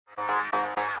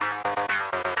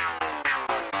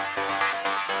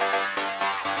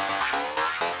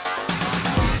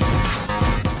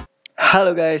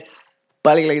Halo guys,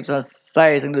 balik lagi bersama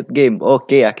saya Isengdudegame.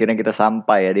 Oke, akhirnya kita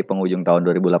sampai ya di penghujung tahun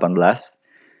 2018.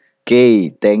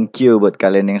 Oke, thank you buat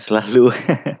kalian yang selalu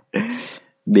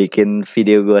bikin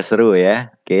video gue seru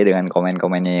ya. Oke, dengan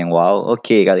komen-komennya yang wow.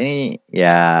 Oke, kali ini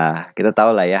ya kita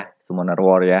tahu lah ya, Summoner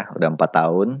War ya, udah 4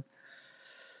 tahun.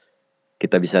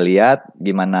 Kita bisa lihat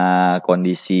gimana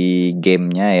kondisi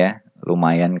gamenya ya.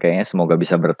 Lumayan kayaknya, semoga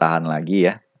bisa bertahan lagi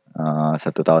ya. 1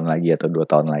 tahun lagi atau 2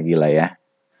 tahun lagi lah ya.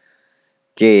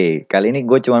 Oke, kali ini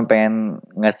gue cuma pengen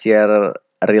nge-share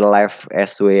real life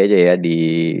SW aja ya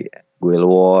di Guild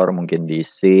War, mungkin di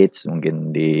Siege,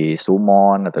 mungkin di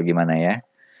Summon atau gimana ya.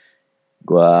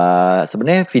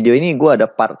 Sebenarnya video ini gue ada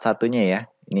part satunya ya.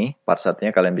 Ini part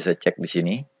satunya kalian bisa cek di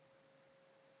sini.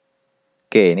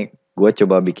 Oke, ini gue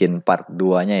coba bikin part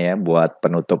 2-nya ya buat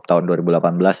penutup tahun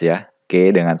 2018 ya.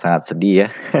 Oke, dengan sangat sedih ya.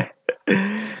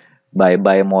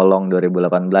 Bye-bye molong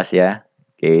 2018 ya.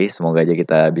 Oke, semoga aja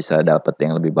kita bisa dapat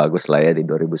yang lebih bagus lah ya di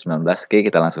 2019. Oke,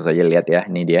 kita langsung saja lihat ya.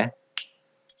 Ini dia.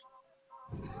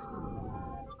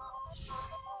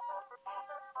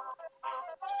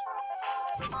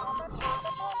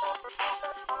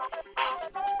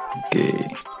 Oke.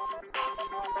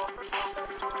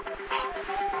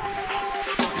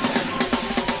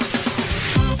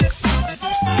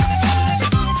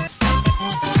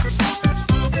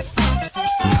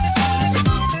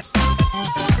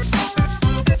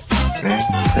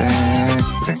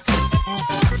 Brengsek.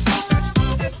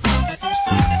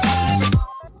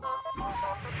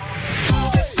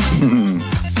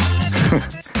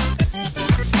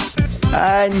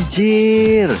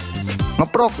 Anjir,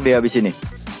 ngeprok dia habis ini.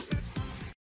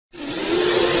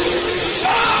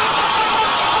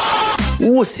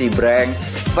 Si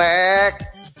brengsek.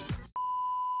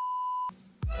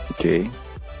 Oke.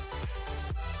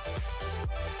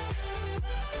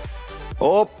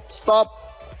 Stop.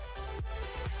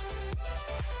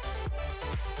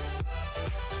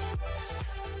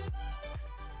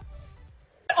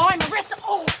 I'm arrested.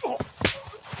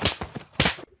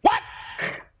 What?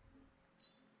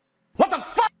 What the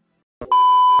fuck?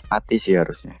 Mati sih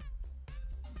harusnya.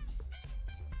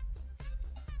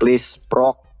 Please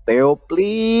prok, Theo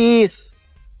please.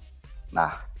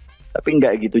 Nah, tapi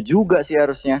nggak gitu juga sih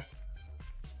harusnya.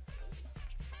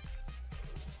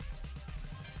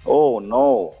 Oh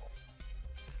no.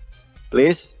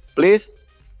 Please.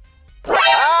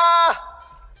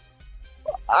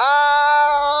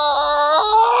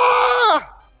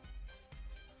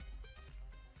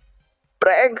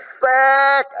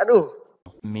 Brengsek. Aduh.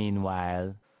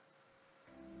 Meanwhile.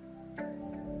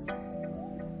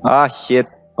 Shit.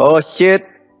 Oh shit.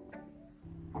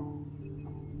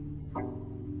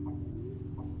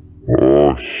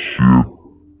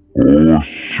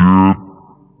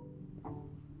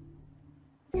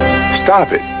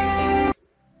 Stop it.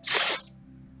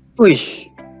 Wih.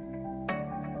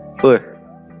 What?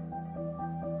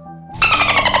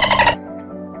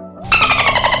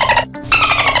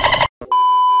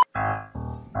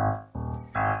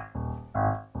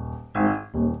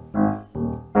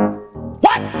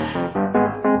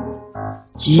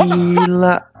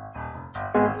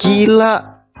 Gila.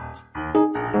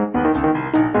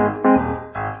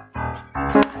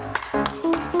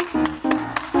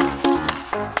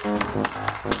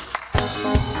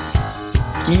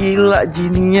 Gila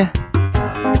jininya.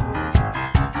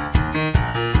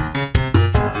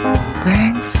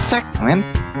 Brengsek, men.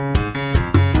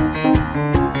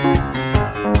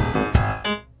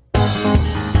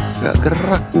 Gak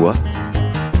gerak gua.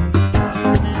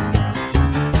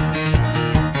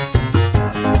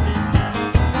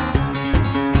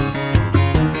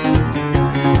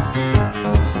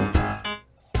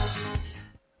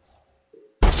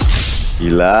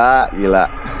 Gila.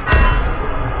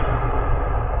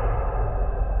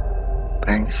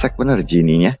 Brengsek bener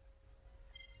jininya.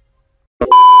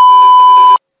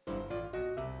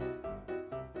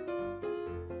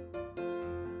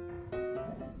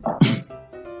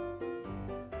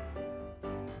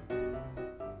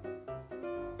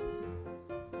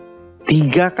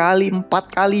 Tiga kali, 4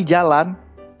 kali jalan.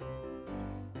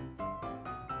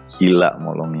 Gila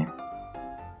molongnya.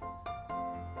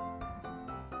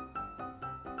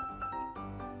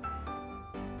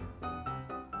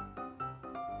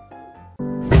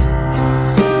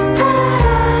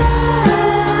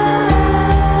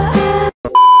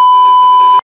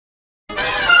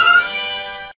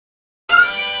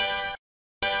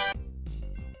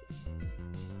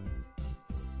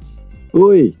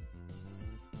 Woi,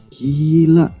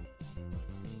 gila.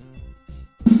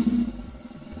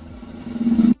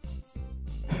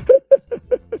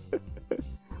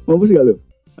 Mampus gak lu?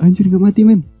 Anjir gak mati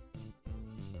men.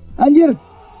 Anjir.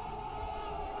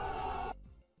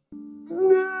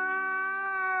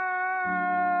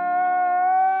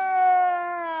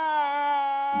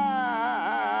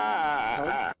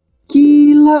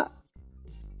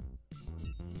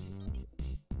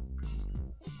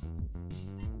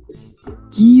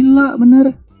 Gila, bener.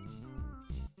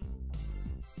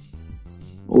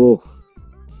 Oh.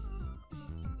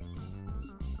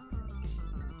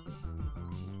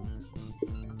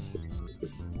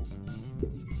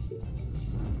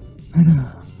 Aduh.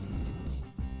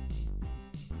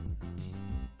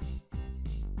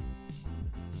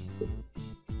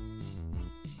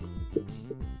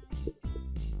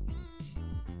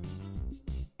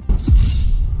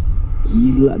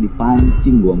 Gila,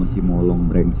 dipancing gua masih molong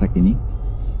brengsek ini.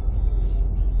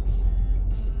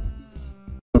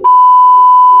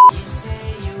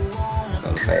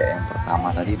 Kalau kayak yang pertama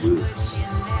tadi dulu.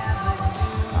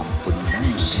 Ampun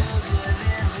banget ya.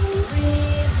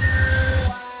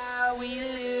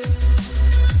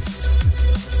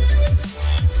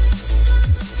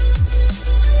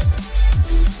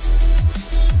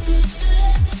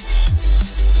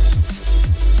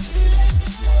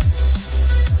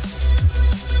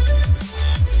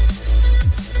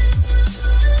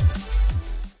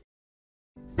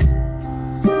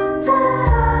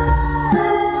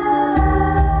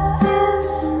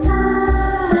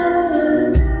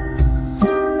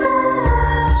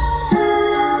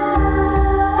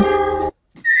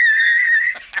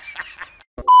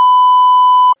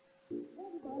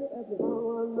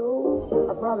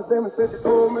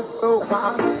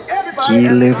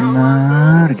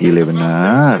 Gile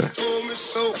benar.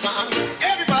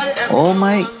 Oh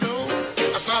my.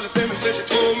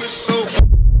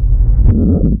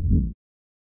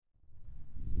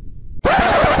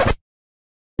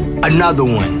 Another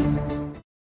one.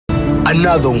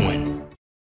 Another one.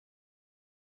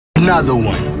 Another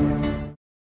one.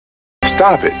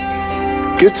 Stop it.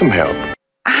 Get some help.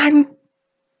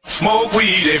 Smoke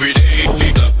weed every day.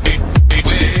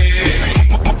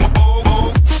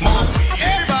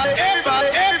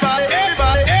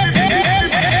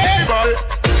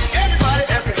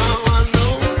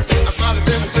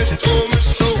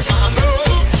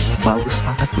 Bagus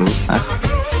banget lu.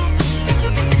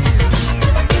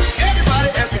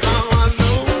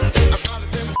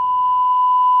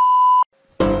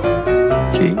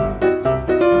 Oke.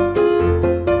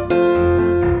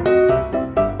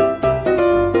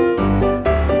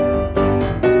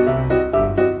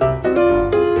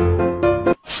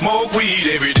 Smoke weed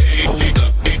every day.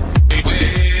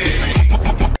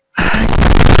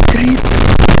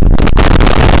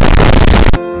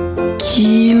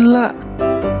 Gila.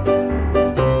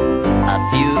 A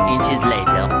few inches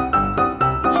later.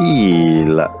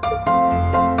 Gila.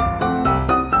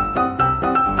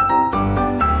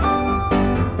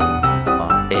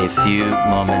 A few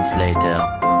moments later.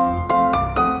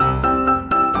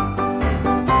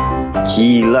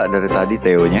 Gila dari tadi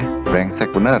Theo-nya. Brengsek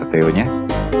benar Theo-nya.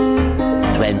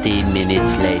 20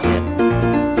 minutes later.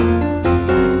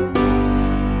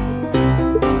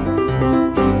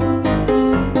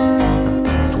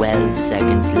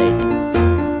 Seconds later.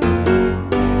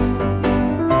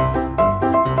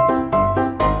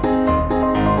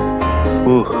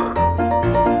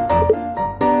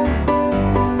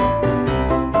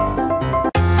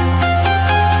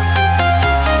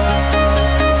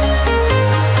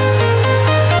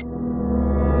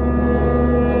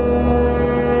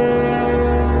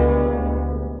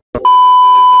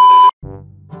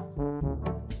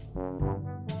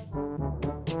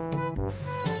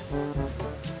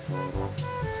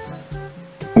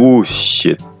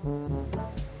 Shit.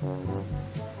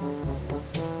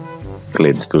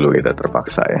 Cleanse dulu kita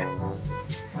terpaksa ya.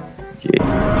 Oke.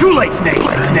 Too late, Snake.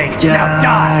 Snake, now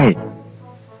die.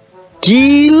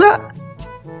 Gila.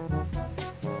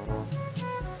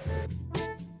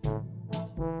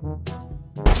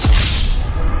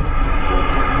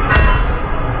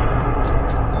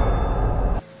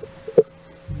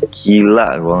 Gila,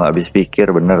 gua nggak habis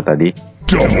pikir bener tadi.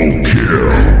 Double kill.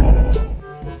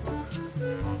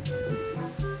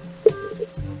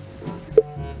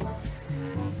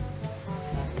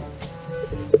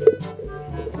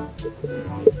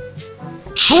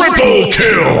 Triple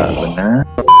kill. Benar.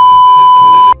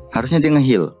 Harusnya dia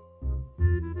nge-heal.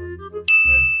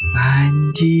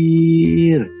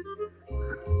 Anjir.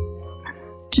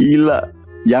 Gila.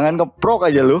 Jangan keprok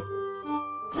aja lu.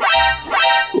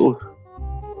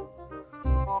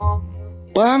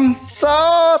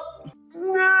 Bangsat.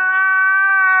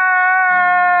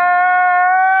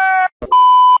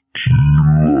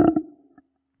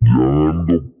 Jangan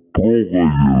keprok aja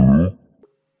lu.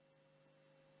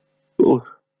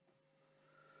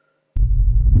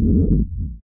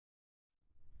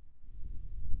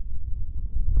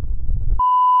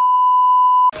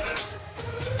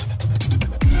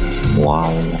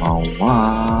 Wow.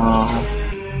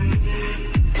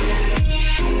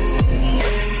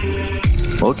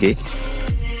 Oke.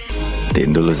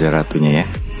 Matiin dulu Zeratunya ya.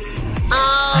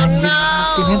 Anjir,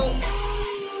 mati men.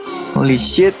 Holy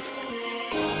shit.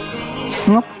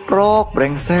 Ngeprok,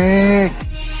 brengsek.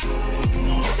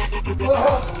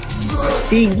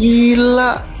 Ih,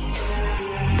 gila.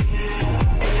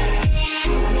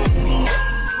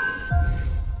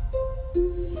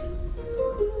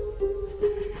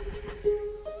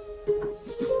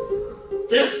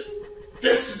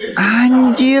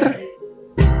 Anjir.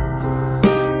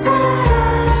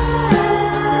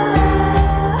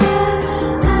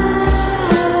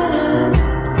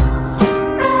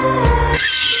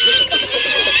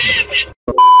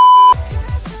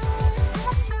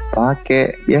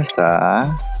 Pakai biasa.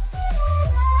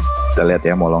 Kita lihat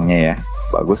ya molongnya ya.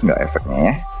 Bagus nggak efeknya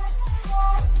ya?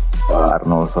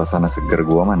 Arnold suasana seger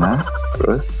gua mana?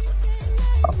 Terus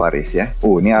Paris ya.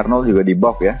 Ini Arnold juga di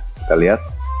buff ya. Kita lihat.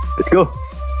 Let's go.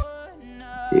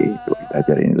 Oke, coba kita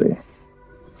ajarin dulu ya.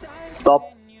 Stop.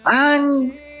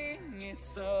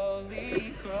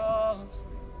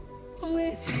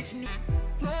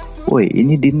 Woi,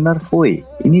 ini di nerf, woi.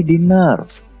 Ini di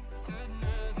nerf.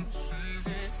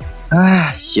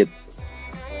 Shit.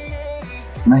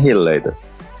 Nahil lah itu.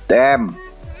 Damn.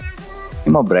 Ini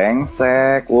mau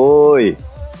brengsek, woi.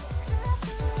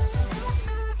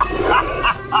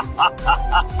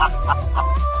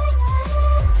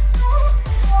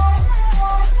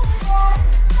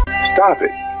 Stop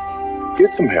it.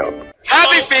 Get some help.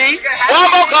 Happy feet.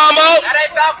 One more combo. That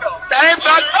ain't Falco. That ain't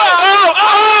Falco.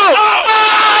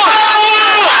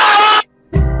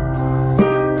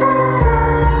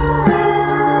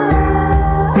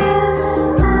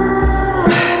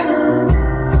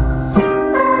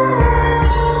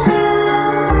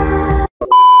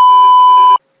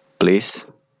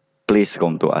 Please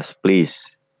come to us,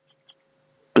 please.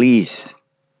 Please.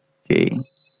 Okay.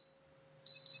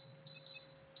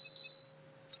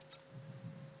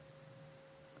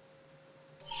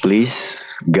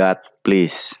 Please, God,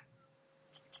 please.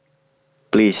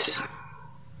 Please.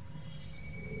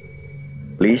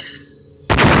 Please.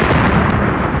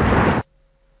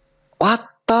 What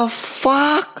the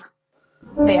fuck?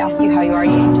 They ask you how you are,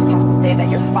 you just have to say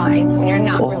that you're fine when you're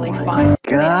not really fine.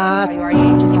 They ask you how you are,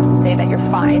 you just have to say that you're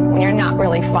fine when you're not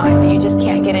really fine. But you just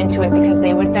can't get into it because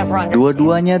they would never understand.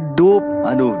 Dua-duanya dupe.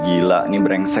 Aduh, gila, ini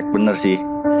brengsek bener sih.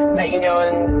 That you know,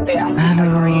 and they ask you how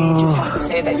you are, you just have to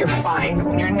say that you're fine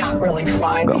when you're not really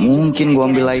fine. Gak mungkin gua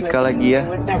ambil Laika lagi ya.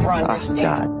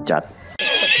 Cacat.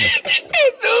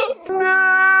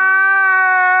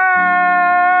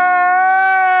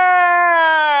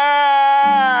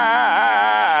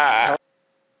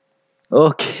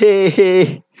 Oke,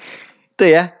 itu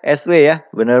ya SW ya,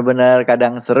 benar-benar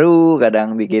kadang seru,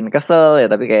 kadang bikin kesel ya,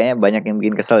 tapi kayaknya banyak yang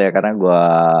bikin kesel ya karena gua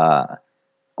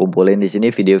kumpulin di sini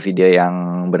video-video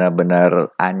yang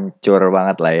benar-benar hancur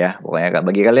banget lah ya. Pokoknya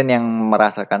bagi kalian yang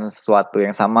merasakan sesuatu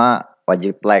yang sama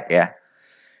wajib like ya,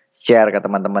 share ke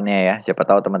teman-temannya ya. Siapa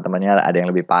tahu teman-temannya ada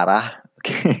yang lebih parah.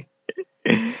 Oke,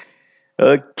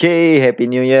 Oke, Happy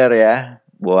New Year ya.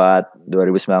 Buat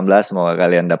 2019 semoga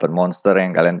kalian dapat monster yang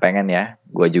kalian pengen ya.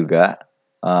 Gue juga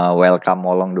welcome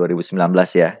Molong 2019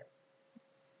 ya.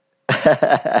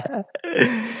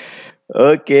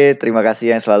 Oke, terima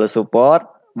kasih yang selalu support.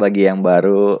 Bagi yang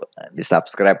baru di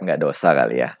subscribe nggak dosa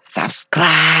kali ya.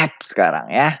 Subscribe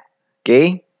sekarang ya.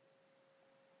 Oke.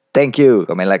 Thank you.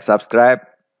 Comment, like, subscribe.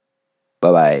 Bye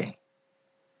bye.